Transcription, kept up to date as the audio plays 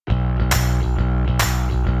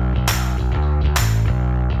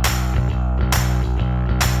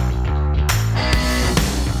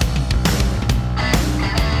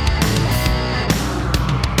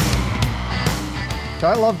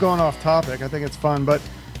I love going off topic. I think it's fun. But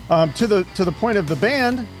to the point of the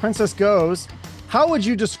band, Princess Goes, how would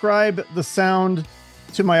you describe the sound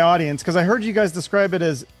to my audience? Because I heard you guys describe it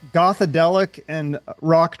as gothadelic and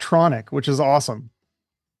rocktronic, which is awesome.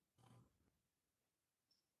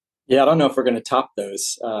 Yeah, I don't know if we're going to top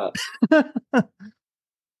those. Or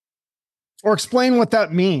explain what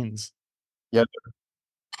that means. Yeah.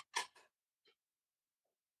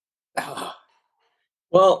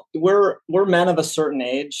 Well, we're men of a certain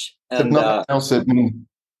age, and if nothing else,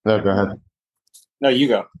 no, go ahead. No, you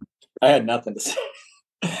go. I had nothing to say.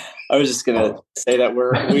 I was just gonna say that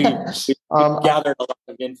we gathered a lot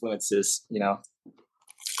of influences, you know.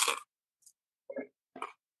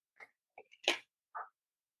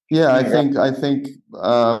 Yeah, I think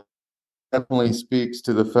definitely speaks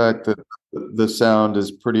to the fact that the sound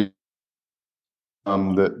is pretty.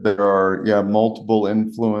 That there are multiple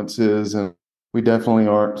influences, and we definitely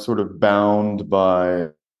aren't sort of bound by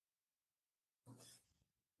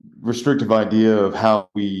restrictive idea of how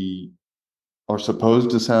we are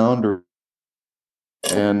supposed to sound,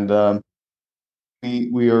 and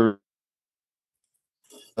we are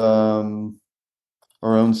our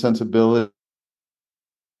own sensibility.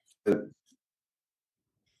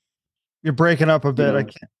 You're breaking up a bit. I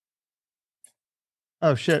can't.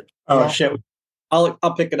 Oh shit. Oh shit.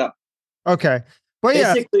 I'll pick it up. Okay. But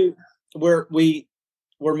basically, we're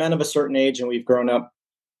men of a certain age, and we've grown up,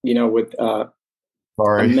 you know, with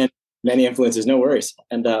many influences. No worries.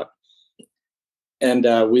 And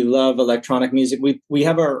we love electronic music. We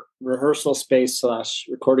have our rehearsal space /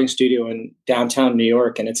 recording studio in downtown New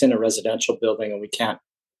York, and it's in a residential building, and we can't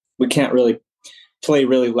really play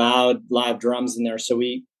really loud live drums in there. So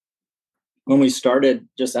when we started,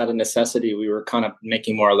 just out of necessity, we were kind of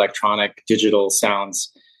making more electronic digital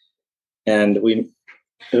sounds, and we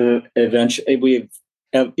eventually we've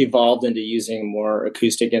evolved into using more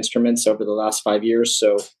acoustic instruments over the last 5 years.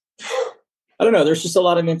 So I don't know, there's just a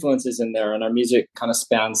lot of influences in there, and our music kind of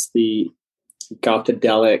spans the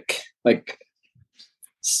gothadelic, like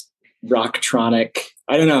rocktronic.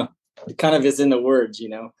 I don't know, it kind of is in the words, you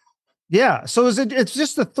know. Yeah. So it's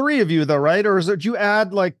just the three of you though, right? Or do you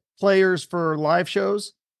add like players for live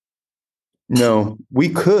shows? No, we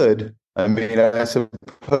could. I mean, I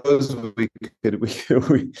suppose we could.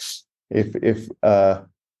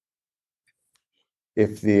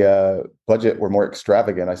 If the budget were more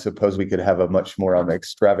extravagant, I suppose we could have a much more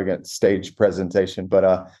extravagant stage presentation.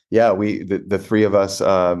 But yeah, the three of us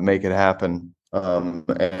make it happen.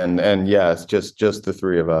 And yeah, it's just the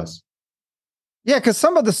three of us. Yeah, because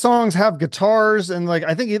some of the songs have guitars, and like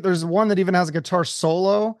I think there's one that even has a guitar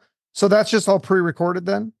solo. So that's just all pre-recorded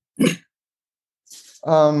then?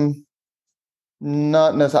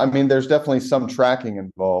 Not necessarily. I mean, there's definitely some tracking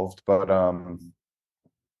involved, but I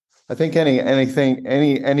think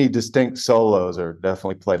any distinct solos are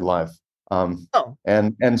definitely played live.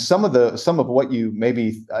 And some of what you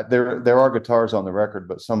maybe there are guitars on the record,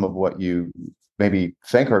 but some of what you maybe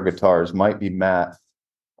think are guitars might be Matt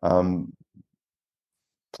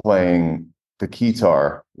playing the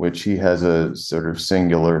keytar, which he has a sort of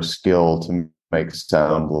singular skill to make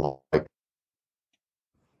sound like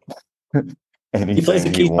anything he plays the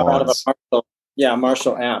keytar out of a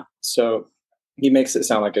Marshall amp, so he makes it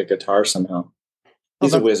sound like a guitar somehow.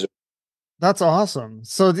 He's a wizard. That's awesome.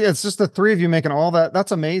 So it's just the three of you making all that.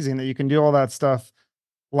 That's amazing that you can do all that stuff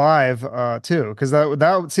live too, because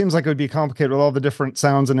that seems like it would be complicated with all the different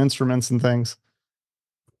sounds and instruments and things.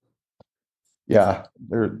 Yeah,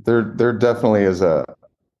 there definitely is a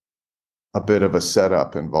bit of a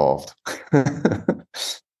setup involved.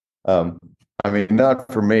 I mean, not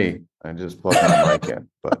for me. I just plug my mic in.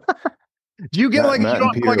 But do you get like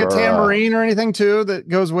a tambourine or anything too that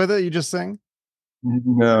goes with it? You just sing?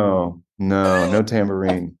 No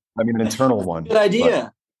tambourine. I mean, an internal one. Good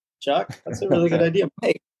idea, Chuck. That's a really good idea.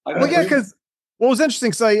 Hey, because what was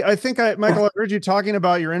interesting, because I think Michael, I heard you talking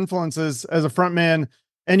about your influences as a frontman.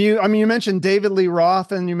 And you mentioned David Lee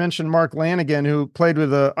Roth, and you mentioned Mark Lanigan, who played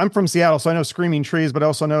with I'm from Seattle, so I know Screaming Trees, but I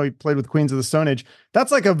also know he played with Queens of the Stone Age.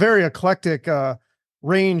 That's like a very eclectic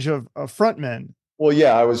range of frontmen. Well,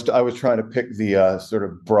 yeah, I was trying to pick the sort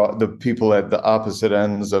of the people at the opposite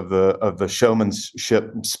ends of the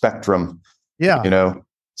showmanship spectrum. Yeah, you know,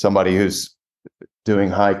 somebody who's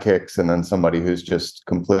doing high kicks, and then somebody who's just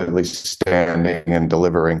completely standing and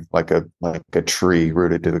delivering like a tree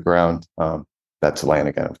rooted to the ground. That's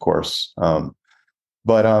Lanigan, of course.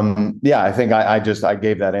 But yeah, I think I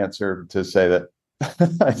gave that answer to say that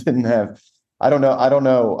I don't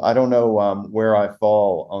know where I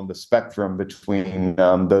fall on the spectrum between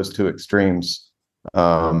those two extremes.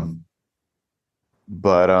 But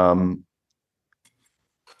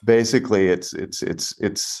basically it's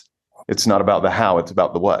not about the how, it's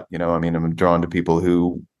about the what. I mean, I'm drawn to people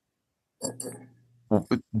who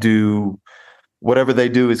do whatever they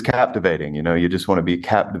do is captivating. You just want to be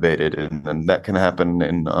captivated, and that can happen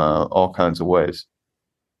in all kinds of ways.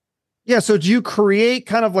 Yeah. So do you create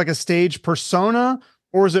kind of like a stage persona,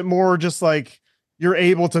 or is it more just like you're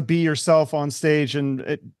able to be yourself on stage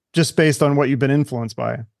and just based on what you've been influenced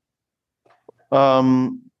by?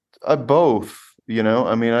 Both.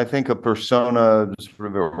 I mean, I think a persona sort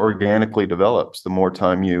of organically develops the more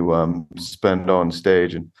time you spend on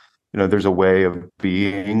stage, and there's a way of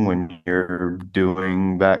being when you're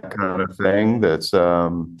doing that kind of thing that's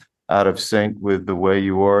out of sync with the way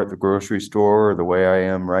you are at the grocery store or the way I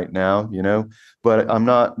am right now. But I'm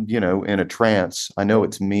not, in a trance. I know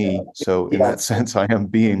it's me, so in that sense, I am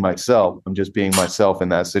being myself. I'm just being myself in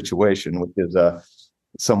that situation, which is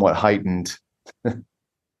somewhat heightened.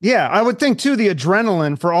 Yeah, I would think too, the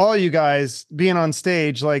adrenaline for all you guys being on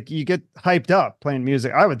stage, like you get hyped up playing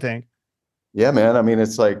music, I would think. Yeah, man. I mean,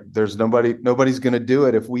 it's like there's nobody's going to do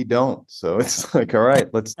it if we don't. So it's like, all right,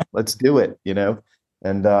 let's do it,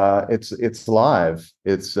 And it's live.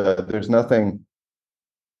 It's there's nothing.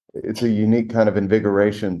 It's a unique kind of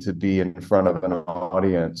invigoration to be in front of an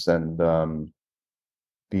audience and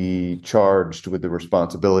be charged with the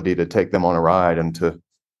responsibility to take them on a ride and to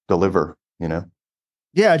deliver,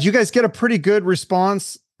 Yeah. Did you guys get a pretty good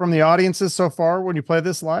response from the audiences so far when you play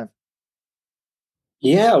this live?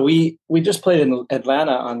 Yeah, we just played in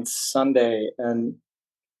Atlanta on Sunday, and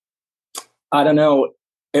I don't know,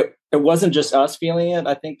 it wasn't just us feeling it.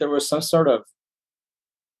 I think there was some sort of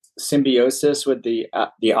symbiosis with the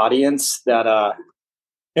audience that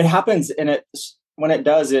it happens, and when it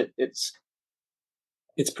does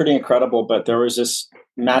it's pretty incredible. But there was this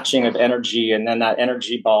matching of energy, and then that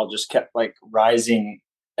energy ball just kept like rising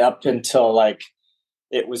up until like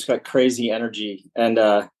it was like crazy energy, and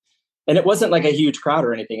it wasn't like a huge crowd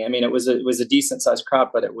or anything. I mean, it was a decent sized crowd,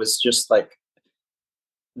 but it was just like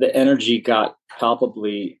the energy got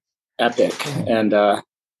palpably epic, and that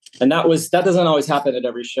doesn't always happen at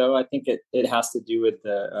every show. I think it has to do with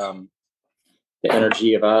the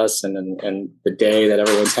energy of us and the day that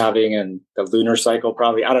everyone's having and the lunar cycle.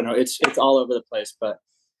 Probably, I don't know. It's all over the place, but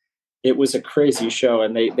it was a crazy show,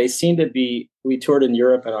 and they seemed to be. We toured in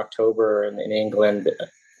Europe in October and in England.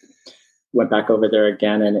 Went back over there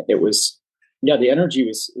again, and it was, the energy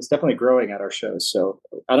was definitely growing at our shows. So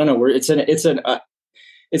I don't know, it's an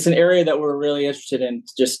area that we're really interested in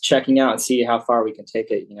just checking out and see how far we can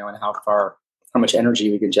take it, and how much energy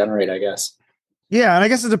we can generate, I guess. Yeah. And I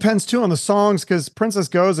guess it depends too on the songs, because Princess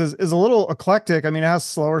Goes is a little eclectic. I mean, it has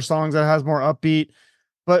slower songs, it has more upbeat.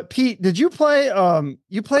 But Pete, did you play,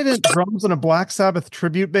 you played in drums in a Black Sabbath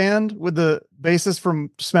tribute band with the bassist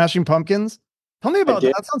from Smashing Pumpkins? Tell me about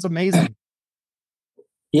that. That sounds amazing.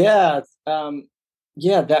 Yeah.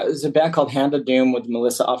 That was a band called Hand of Doom with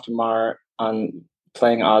Melissa Oftemar on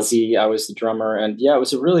playing Ozzy. I was the drummer, and it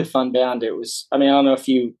was a really fun band. It was, I mean, I don't know if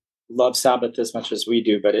you love Sabbath as much as we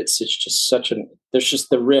do, but it's just there's just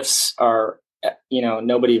the riffs are,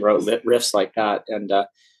 nobody wrote riffs like that. And,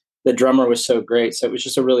 the drummer was so great. So it was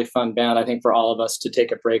just a really fun band, I think, for all of us to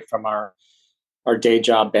take a break from our day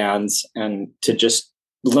job bands and to just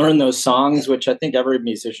learn those songs, which I think every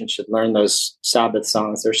musician should learn those Sabbath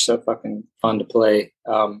songs. They're so fucking fun to play.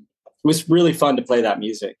 It was really fun to play that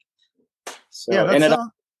music. So, yeah, and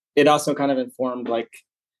it also kind of informed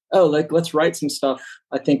let's write some stuff.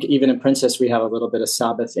 I think even in Princess, we have a little bit of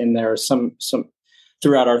Sabbath in there. Some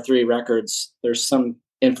throughout our 3 records, there's some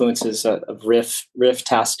influences of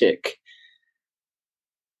riff-tastic.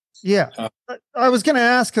 Yeah. I was going to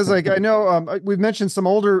ask, cause like, I know we've mentioned some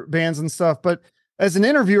older bands and stuff, but as an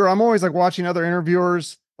interviewer, I'm always like watching other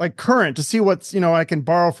interviewers, like current, to see what's, I can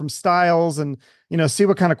borrow from styles and, see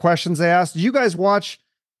what kind of questions they ask. Do you guys watch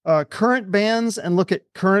current bands and look at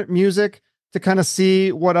current music to kind of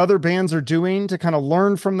see what other bands are doing, to kind of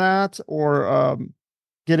learn from that, or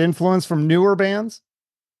get influence from newer bands?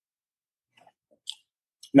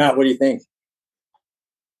 Matt, what do you think?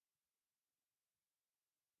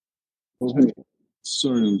 Oh, hey.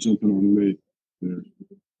 Sorry, I'm jumping on late there.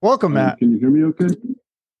 Welcome, Matt. Can you hear me okay?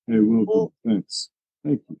 Hey, welcome. Cool. Thanks.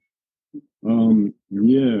 Thank you.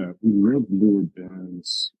 Yeah, we love newer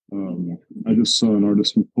bands. I just saw an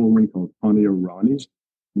artist from Poland called Tanya Rani,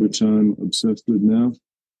 which I'm obsessed with now.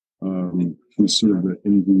 She's sort of the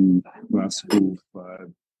indie classical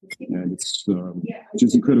vibe, and it's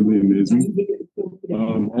just incredibly amazing.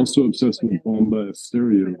 Also obsessed with Bomba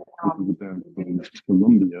Estéreo, which is a band from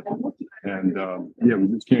Colombia, and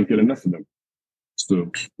we just can't get enough of them. So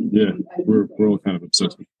yeah, we're all kind of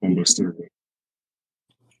obsessed with Bomba Estéreo.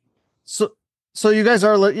 So, so you guys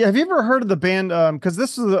are. Have you ever heard of the band? Because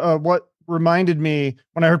this is what reminded me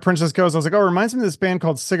when I heard Princess Goes. I was like, oh, it reminds me of this band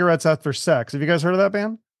called Cigarettes After Sex. Have you guys heard of that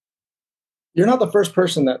band? You're not the first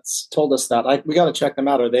person that's told us that. We got to check them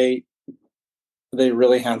out. Are they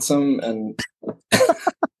really handsome? And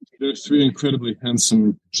they're three incredibly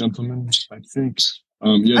handsome gentlemen, I think.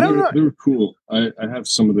 They were cool. I have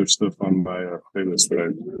some of their stuff on my playlist that I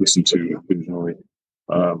listen to occasionally.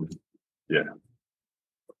 Yeah.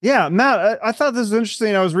 Yeah, Matt, I thought this was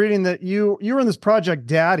interesting. I was reading that you were in this project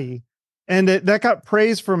Daddy, and that got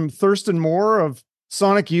praise from Thurston Moore of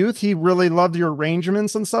Sonic Youth. He really loved your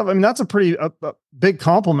arrangements and stuff. I mean, that's a pretty a big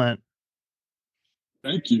compliment.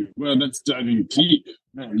 Thank you. Well, that's diving deep.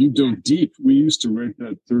 Man, you dove deep. We used to write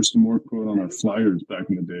that Thurston Moore quote on our flyers back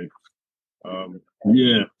in the day.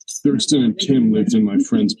 Yeah, Thurston and Kim lived in my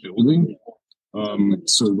friend's building.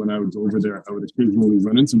 So when I was over there, I would occasionally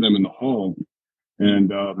run into them in the hall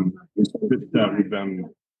and spit that with them.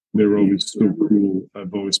 They were always so cool.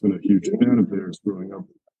 I've always been a huge fan of theirs growing up,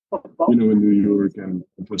 in New York, and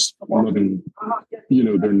just loving,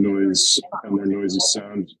 their noise and their noisy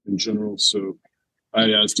sound in general. So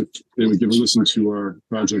I asked if they would give a listen to our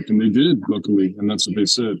project, and they did, luckily, and that's what they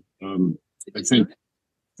said. I think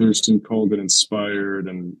Thurston called it inspired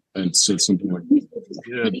and said something like,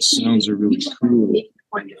 yeah, the sounds are really cool,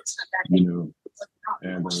 and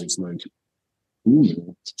I was like, ooh,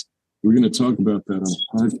 man, we're going to talk about that on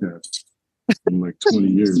a podcast in like 20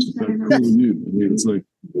 years. Is that cool with you? I mean, it's like,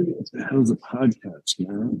 what the hell is a podcast,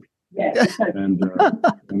 man? And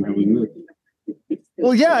that was it.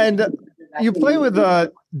 Well, yeah, and you play with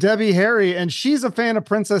Debbie Harry, and she's a fan of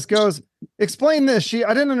Princess Goes. Explain this.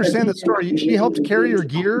 I didn't understand the story. She helped carry your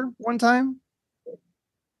gear one time?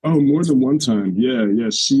 Oh, more than one time. Yeah.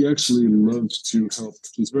 She actually loves to help.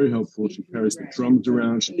 She's very helpful. She carries the drums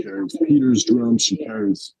around. She carries Peter's drums. She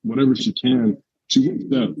carries whatever she can. She works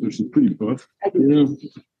out, so she's pretty buff,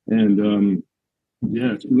 And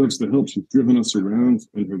she loves to help. She's driven us around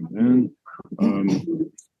in her van.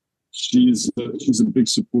 She's a big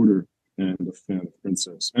supporter and a fan of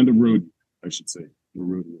Princess, and a roadie, I should say, a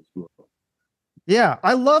roadie as well. Yeah,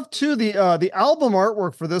 I love too the album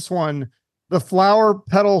artwork for this one, the flower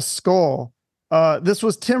petal skull. This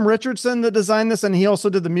was Tim Richardson that designed this, and he also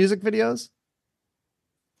did the music videos.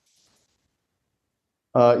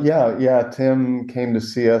 Yeah. Tim came to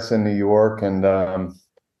see us in New York, and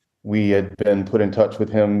we had been put in touch with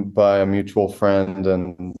him by a mutual friend,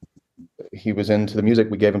 and he was into the music.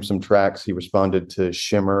 We gave him some tracks. He responded to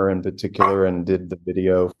Shimmer in particular and did the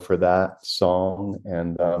video for that song.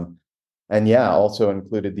 And also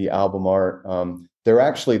included the album art.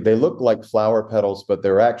 They look like flower petals, but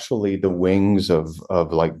they're actually the wings of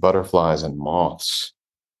like butterflies and moths,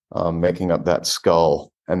 making up that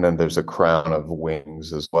skull. And then there's a crown of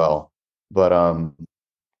wings as well. But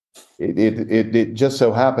it just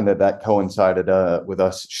so happened that coincided with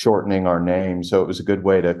us shortening our name. So it was a good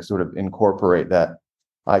way to sort of incorporate that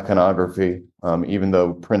iconography, even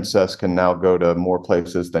though Princess can now go to more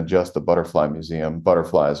places than just the Butterfly Museum.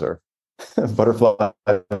 Butterflies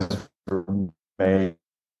remain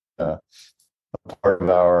a part of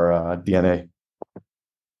our DNA.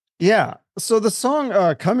 Yeah. So the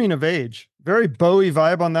song Coming of Age, very Bowie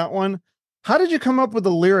vibe on that one. How did you come up with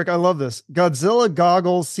the lyric? I love this. Godzilla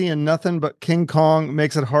goggles, seeing nothing but King Kong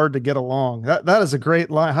makes it hard to get along. That is a great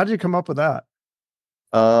line. How did you come up with that?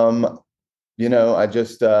 I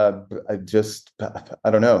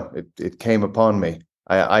don't know. It came upon me.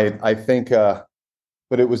 I think,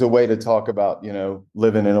 but it was a way to talk about,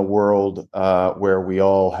 living in a world where we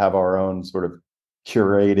all have our own sort of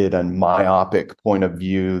curated and myopic point of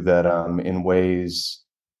view that in ways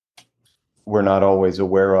we're not always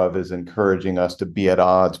aware of is encouraging us to be at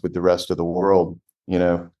odds with the rest of the world,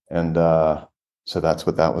 and so that's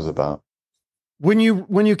what that was about. When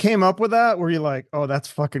you came up with that, were you like, oh, that's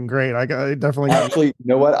fucking great? I definitely actually, you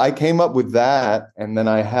know what? I came up with that, and then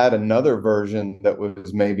I had another version that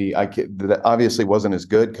was that obviously wasn't as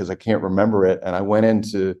good because I can't remember it. And I went in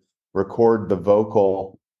to record the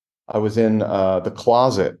vocal. I was in the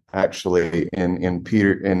closet actually in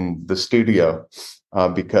the studio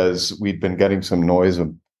because we'd been getting some noise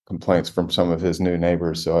complaints from some of his new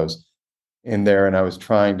neighbors. So I was in there and I was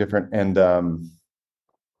trying different and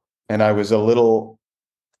I was a little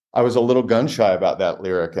gun shy about that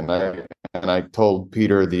lyric, and I told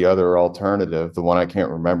Peter the other alternative, the one I can't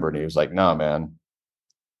remember, and he was like, "Nah, man,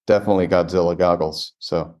 definitely Godzilla goggles."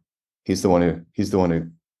 So he's the one who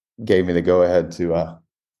gave me the go ahead to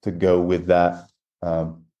go with that.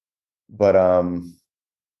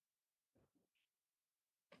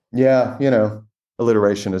 Yeah,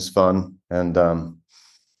 alliteration is fun, and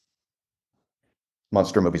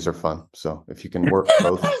monster movies are fun. So if you can work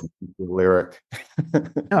both the lyric.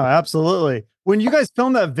 No, absolutely. When you guys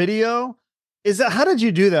filmed that video, how did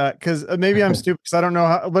you do that? Because maybe I'm stupid because I don't know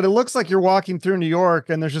how, but it looks like you're walking through New York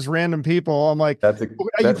and there's just random people. I'm like, That's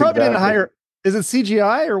you probably didn't hire. Is it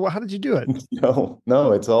CGI or how did you do it?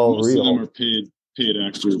 No, it's all Most real. Of them are paid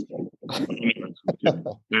actors.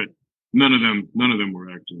 None of them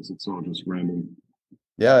were actors. It's all just random.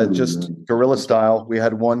 Yeah, just guerrilla style. We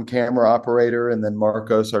had one camera operator and then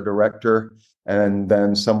Marcos, our director, and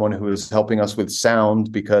then someone who was helping us with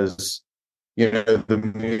sound because, the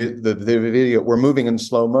video, we're moving in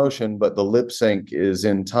slow motion, but the lip sync is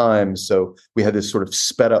in time. So we had this sort of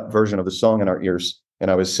sped up version of the song in our ears.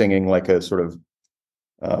 And I was singing like a sort of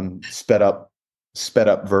sped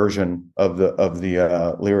up version of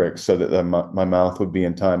the lyrics so that my mouth would be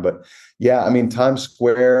in time. But yeah, I mean, Times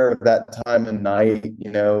Square that time of night,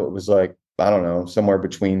 it was like, I don't know, it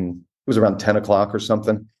was around 10 o'clock or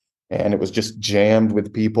something. And it was just jammed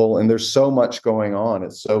with people. And there's so much going on.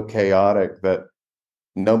 It's so chaotic that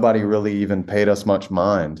nobody really even paid us much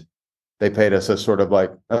mind. They paid us a sort of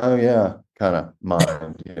like, oh yeah, kind of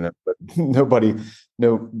mind, but nobody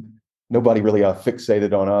really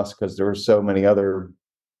fixated on us because there were so many other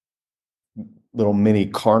little mini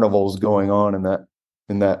carnivals going on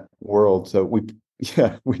in that world. So we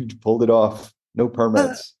pulled it off. No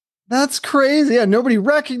permits. That's crazy. Yeah, nobody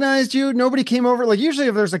recognized you. Nobody came over. Like usually,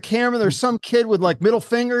 if there's a camera, there's some kid with like middle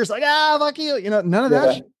fingers, like fuck you. None of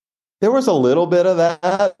that. There was a little bit of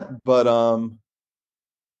that, but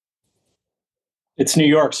it's New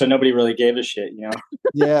York, so nobody really gave a shit,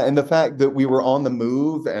 Yeah, and the fact that we were on the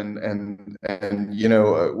move and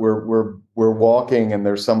we're walking and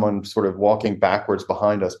there's someone sort of walking backwards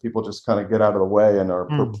behind us. People just kind of get out of the way and are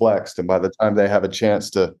perplexed, and by the time they have a chance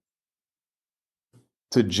to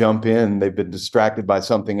jump in, they've been distracted by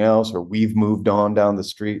something else, or we've moved on down the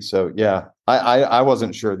street. So yeah, I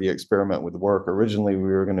wasn't sure the experiment would work. Originally,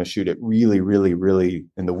 we were going to shoot it really, really, really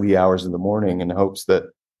in the wee hours of the morning in hopes that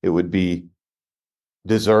it would be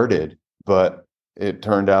deserted, but it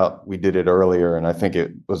turned out we did it earlier, and I think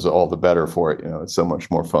it was all the better for it. It's so much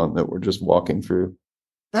more fun that we're just walking through.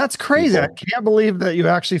 That's crazy. I can't believe that you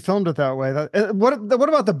actually filmed it that way. What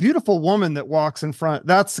about the beautiful woman that walks in front?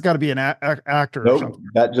 That's got to be an actor. Nope, or something.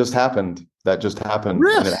 That just happened.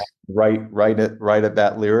 Really? And it happened right at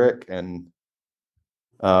that lyric, and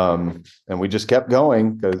we just kept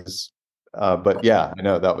going because. But yeah, I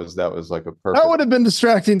know that was like a perfect. That would have been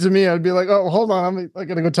distracting to me. I'd be like, oh, hold on, I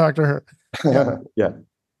gotta go talk to her. Yeah.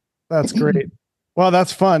 That's great. Wow,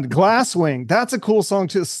 that's fun. Glasswing. That's a cool song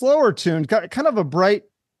too. Slower tune, got kind of a bright,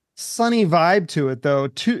 sunny vibe to it though.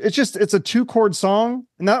 It's a 2-chord song,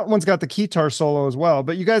 and that one's got the guitar solo as well.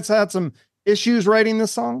 But you guys had some issues writing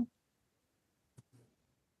this song?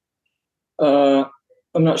 I'm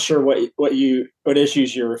not sure what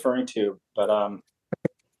issues you're referring to, but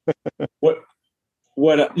what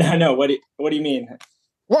do you mean?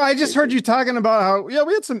 Well, I just heard you talking about how we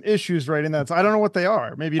had some issues writing that. So I don't know what they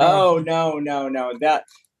are. Maybe you don't. No.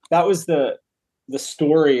 That was the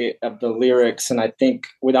story of the lyrics, and I think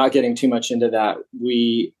without getting too much into that,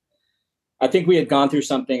 I think we had gone through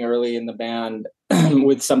something early in the band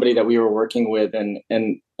with somebody that we were working with, and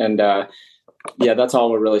that's all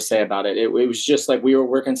we'll really say about it. It was just like we were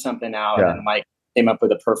working something out, and Mike came up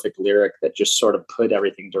with a perfect lyric that just sort of put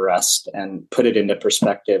everything to rest and put it into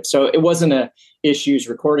perspective. So it wasn't issues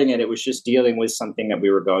recording it. It was just dealing with something that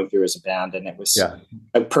we were going through as a band. And it was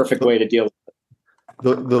a perfect way to deal with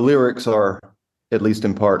it. The lyrics are, at least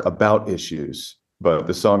in part, about issues, but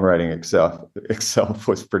the songwriting itself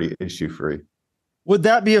was pretty issue free. Would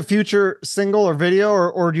that be a future single or video,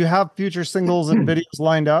 or do you have future singles and videos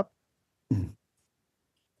lined up?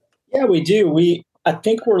 Yeah, we do. I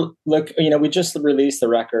think we just released the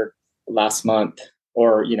record last month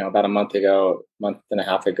or, about a month and a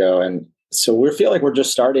half ago. And so we feel like we're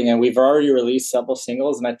just starting, and we've already released several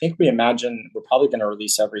singles. And I think we imagine we're probably going to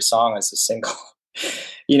release every song as a single,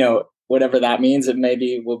 whatever that means. And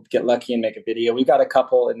maybe we'll get lucky and make a video. We got a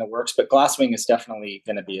couple in the works, but Glasswing is definitely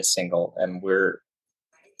going to be a single. And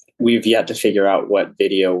we've yet to figure out what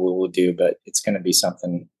video we will do, but it's going to be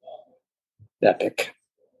something epic.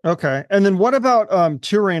 Okay. And then what about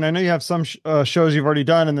touring? I know you have some shows you've already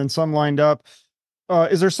done and then some lined up.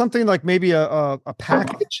 Is there something like maybe a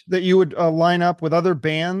package that you would line up with other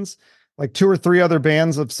bands, like 2 or 3 other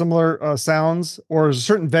bands of similar sounds, or is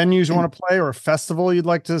there certain venues you want to play, or a festival you'd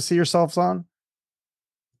like to see yourselves on?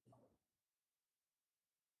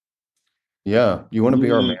 Yeah. You want to be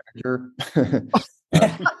our manager?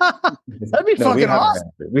 That'd be fucking awesome.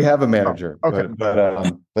 We have a manager. Okay.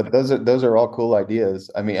 But those are all cool ideas.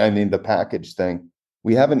 I mean the package thing.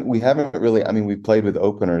 we haven't really, I mean, we've played with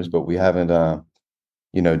openers, but we haven't done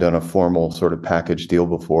a formal sort of package deal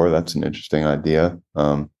before. That's an interesting idea.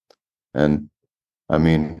 And I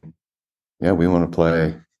mean, yeah, we want to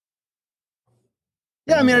play.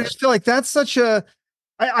 Yeah, I mean, I just feel like that's such a.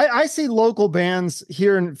 I see local bands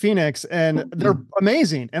here in Phoenix, and they're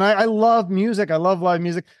amazing. And I love music. I love live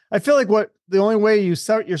music. I feel like the only way you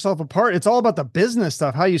set yourself apart, it's all about the business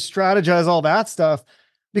stuff, how you strategize all that stuff.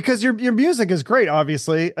 Because your music is great,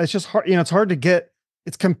 obviously. It's just hard, it's hard to get.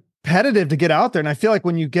 It's competitive to get out there, and I feel like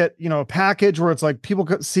when you get a package where it's like people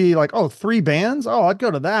could see like, oh, 3 bands, oh, I'd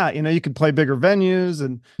go to that. You could play bigger venues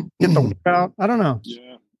and get the word out. I don't know.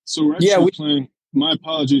 Yeah. So we're actually playing. My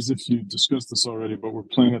apologies if you discussed this already, but we're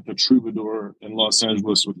playing at the Troubadour in Los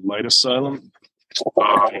Angeles with Light Asylum,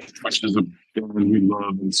 which is a band we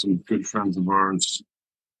love and some good friends of ours.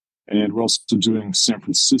 And we're also doing San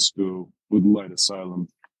Francisco with Light Asylum.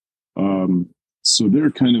 So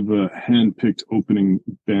they're kind of a hand-picked opening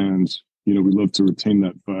band. We love to retain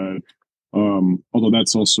that vibe. Although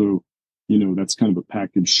that's also, that's kind of a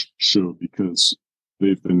package show because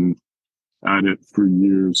they've been at it for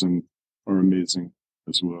years and are amazing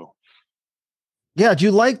as well. Yeah. Do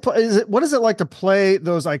you like, what is it like to play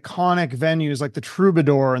those iconic venues like the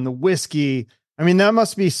Troubadour and the Whiskey? I mean, that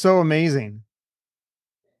must be so amazing.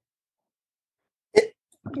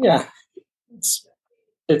 Yeah.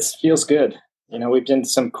 It feels good. We've done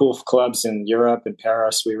some cool clubs in Europe and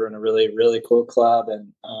Paris. We were in a really, really cool club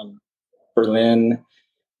in Berlin. It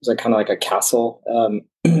was like kind of like a castle.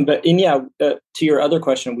 To your other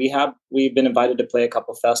question, we've been invited to play a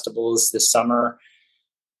couple festivals this summer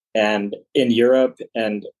and in Europe,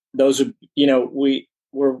 and those would,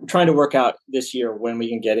 we're trying to work out this year when we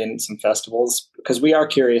can get in some festivals because we are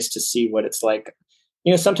curious to see what it's like.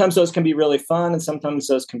 Sometimes those can be really fun and sometimes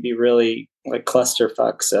those can be really like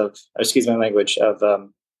clusterfucks excuse my language, of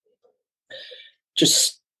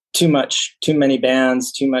just too many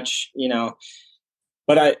bands, too much,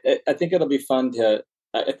 but I think it'll be fun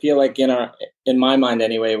I feel like in my mind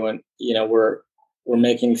anyway, when, we're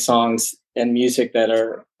making songs and music that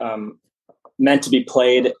are meant to be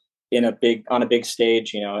played on a big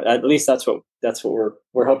stage, at least that's what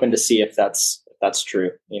we're hoping to see if that's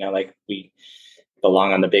true, like we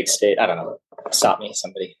belong on the big stage. I don't know. Stop me,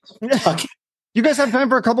 somebody. You guys have time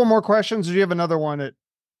for a couple more questions, or do you have another one?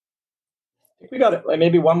 We got it. Like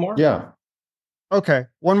maybe one more. Yeah. Okay.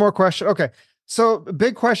 One more question. Okay. So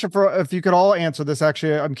big question for, if you could all answer this,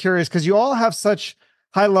 actually, I'm curious because you all have such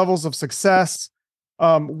high levels of success.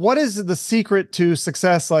 What is the secret to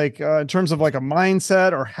success? Like in terms of like a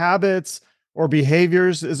mindset or habits or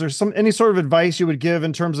behaviors, is there any sort of advice you would give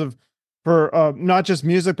in terms of for not just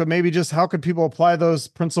music, but maybe just how could people apply those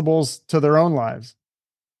principles to their own lives?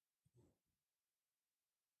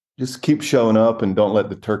 Just keep showing up and don't let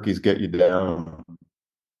the turkeys get you down.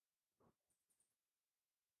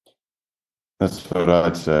 That's what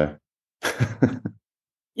I'd say.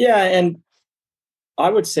 Yeah. And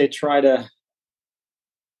I would say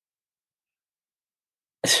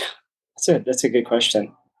that's a good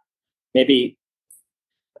question. Maybe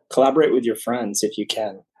collaborate with your friends if you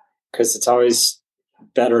can, because it's always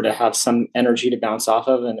better to have some energy to bounce off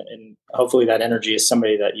of. And hopefully that energy is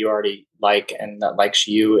somebody that you already like and that likes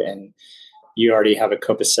you, and you already have a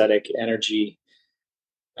copacetic energy.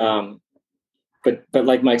 But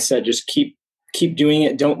like Mike said, just keep doing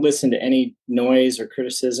it. Don't listen to any noise or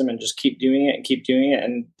criticism, and just keep doing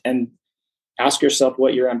it and ask yourself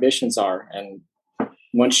what your ambitions are. And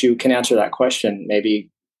once you can answer that question, maybe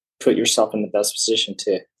put yourself in the best position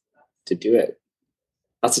to do it.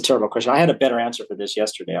 That's a terrible question. I had a better answer for this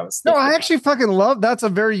yesterday. I actually fucking love, that's a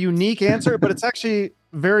very unique answer, but it's actually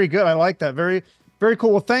very good. I like that. Very, very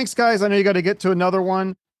cool. Well, thanks guys. I know you got to get to another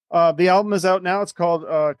one. The album is out now. It's called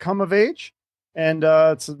Come of Age, and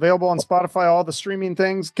it's available on Spotify, all the streaming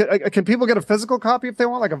things. Can people get a physical copy if they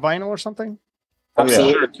want, like a vinyl or something?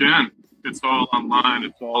 Absolutely. Sure can. It's all online.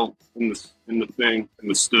 It's all in the thing, in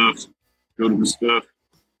the stuff. Go to the stuff.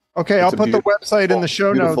 Okay, I'll put the website in the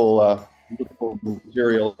show notes. Beautiful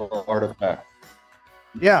material artifact.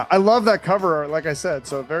 Yeah, I love that cover art, like I said.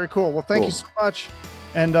 So very cool. Well, thank you so much.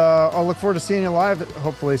 And I'll look forward to seeing you live,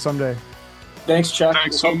 hopefully someday. Thanks, Chuck.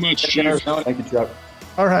 Thanks so much, Jeff. Thank you, Chuck.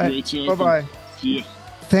 All right. Bye-bye. See ya.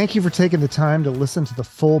 Thank you for taking the time to listen to the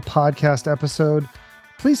full podcast episode.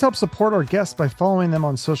 Please help support our guests by following them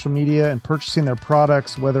on social media and purchasing their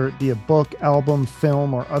products, whether it be a book, album,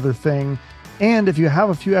 film, or other thing. And if you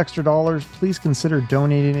have a few extra dollars, please consider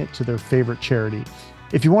donating it to their favorite charity.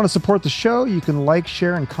 If you want to support the show, you can like,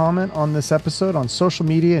 share, and comment on this episode on social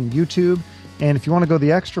media and YouTube. And if you want to go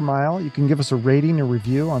the extra mile, you can give us a rating or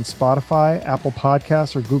review on Spotify, Apple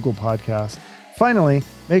Podcasts, or Google Podcasts. Finally,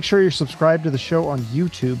 make sure you're subscribed to the show on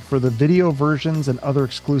YouTube for the video versions and other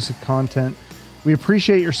exclusive content. We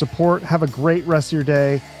appreciate your support. Have a great rest of your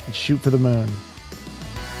day and shoot for the moon.